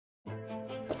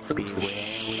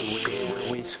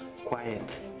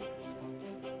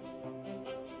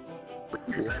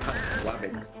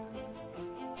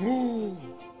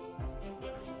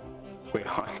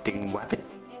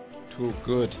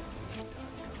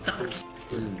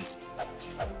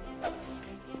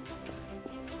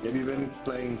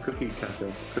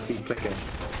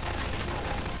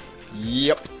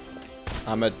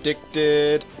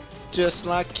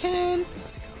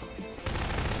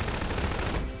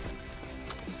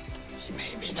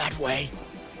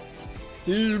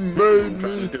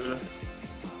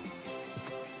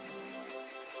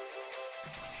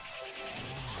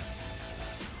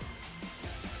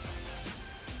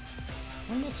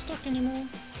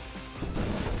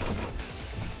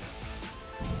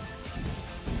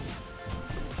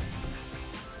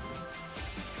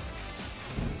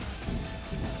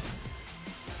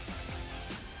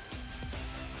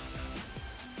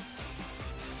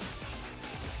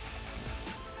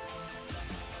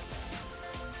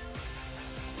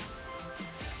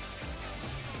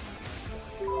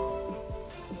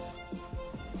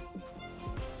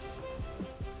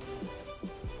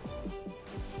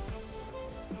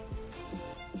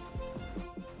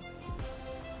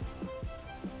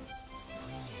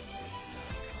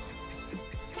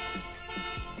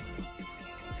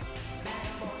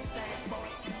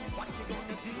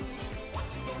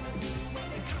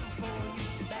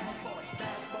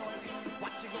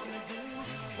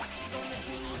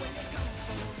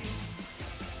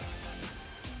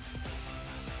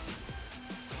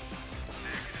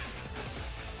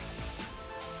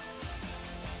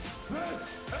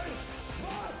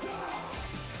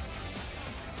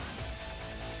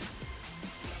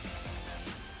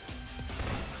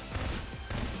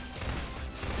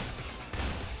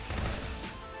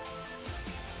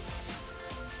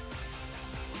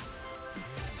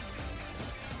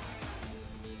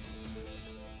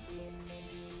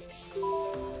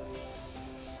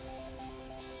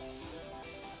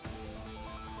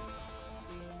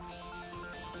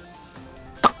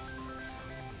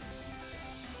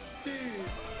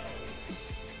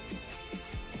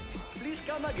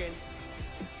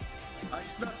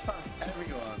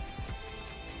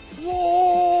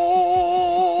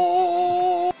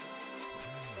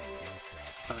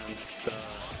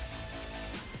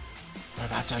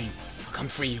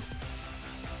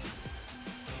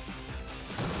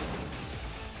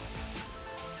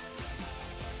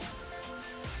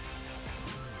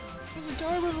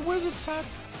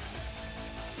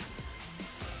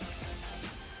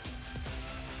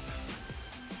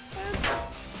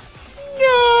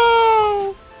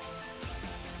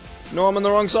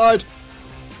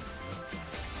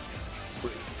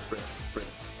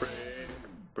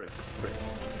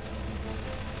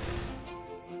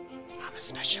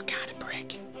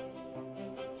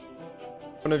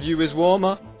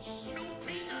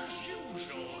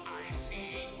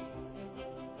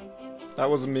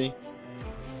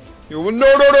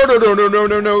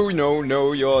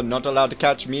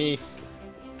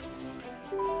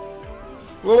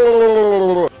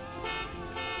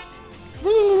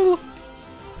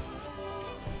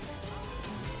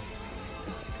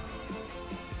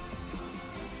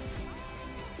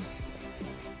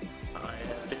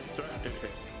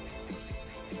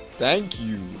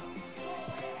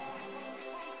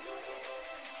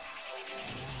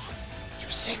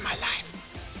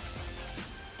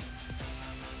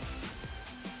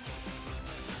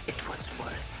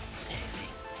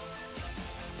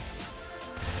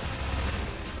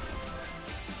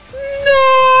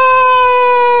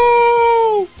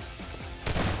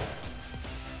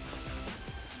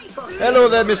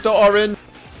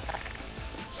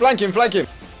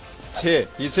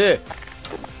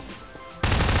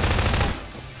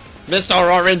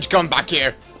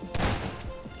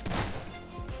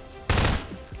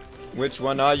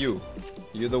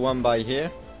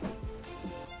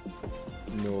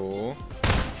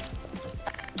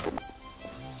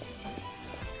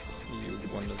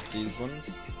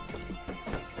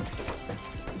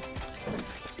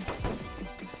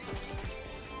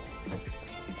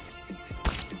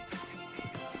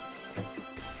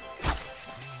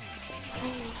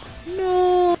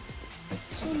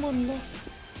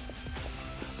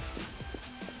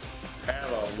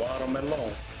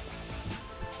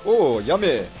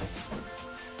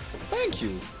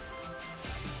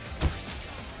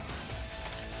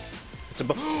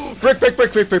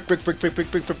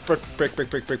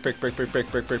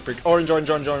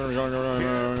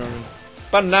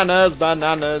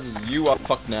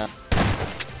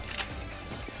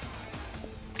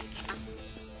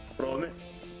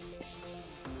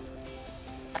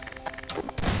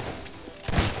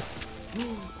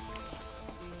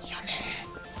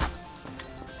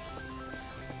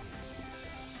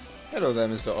Hello there,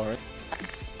 Mr. Orange.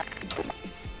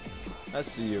 I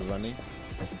see you running.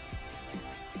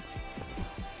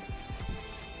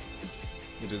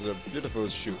 It is a beautiful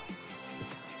shoe.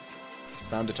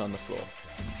 Found it on the floor.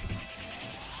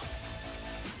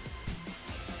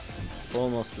 It's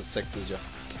almost as sexy as your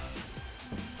hat.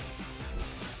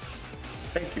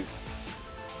 Thank you.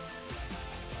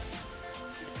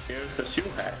 Here's a shoe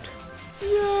hat.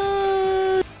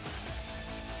 Yay!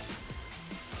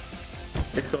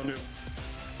 It's so new.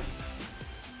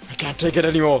 I can't take it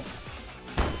anymore.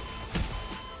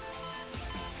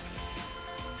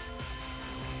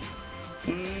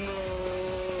 No.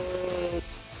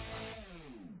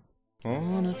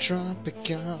 On a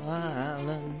tropical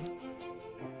island,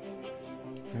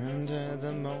 under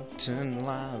the molten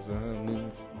lava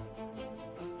moon,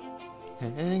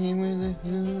 hanging with the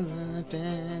hula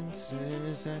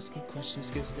dancers, asking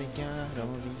questions 'cause they got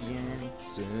all the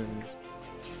answers.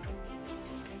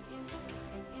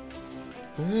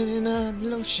 Putting on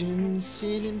lotion,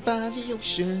 sitting by the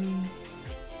ocean,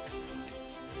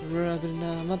 rubbing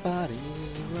on my body,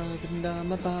 rubbing on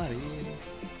my body.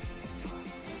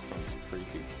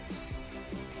 Freaky.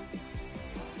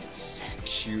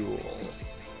 Sexual.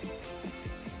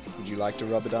 Would you like to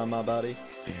rub it on my body?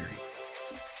 Very.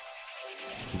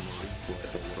 What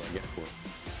do I get for it?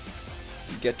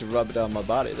 You get to rub it on my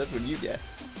body. That's what you get.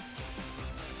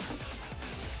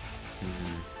 I don't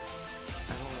know.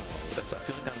 I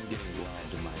feel like I'm getting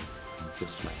robbed in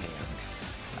just my hand.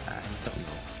 I need something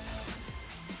else.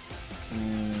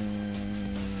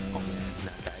 Oh man,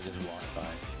 that guy just walked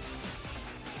by.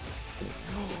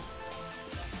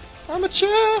 I'm a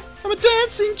chair! I'm a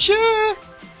dancing chair!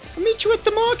 I'll meet you at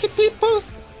the market, people!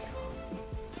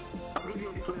 I'm gonna give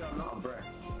you clear or not, bruh.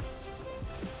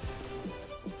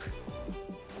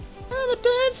 I'm a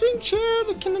dancing chair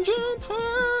that can jump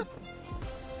high!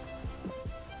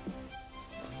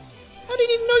 I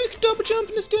didn't even know you could double jump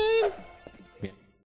in this game!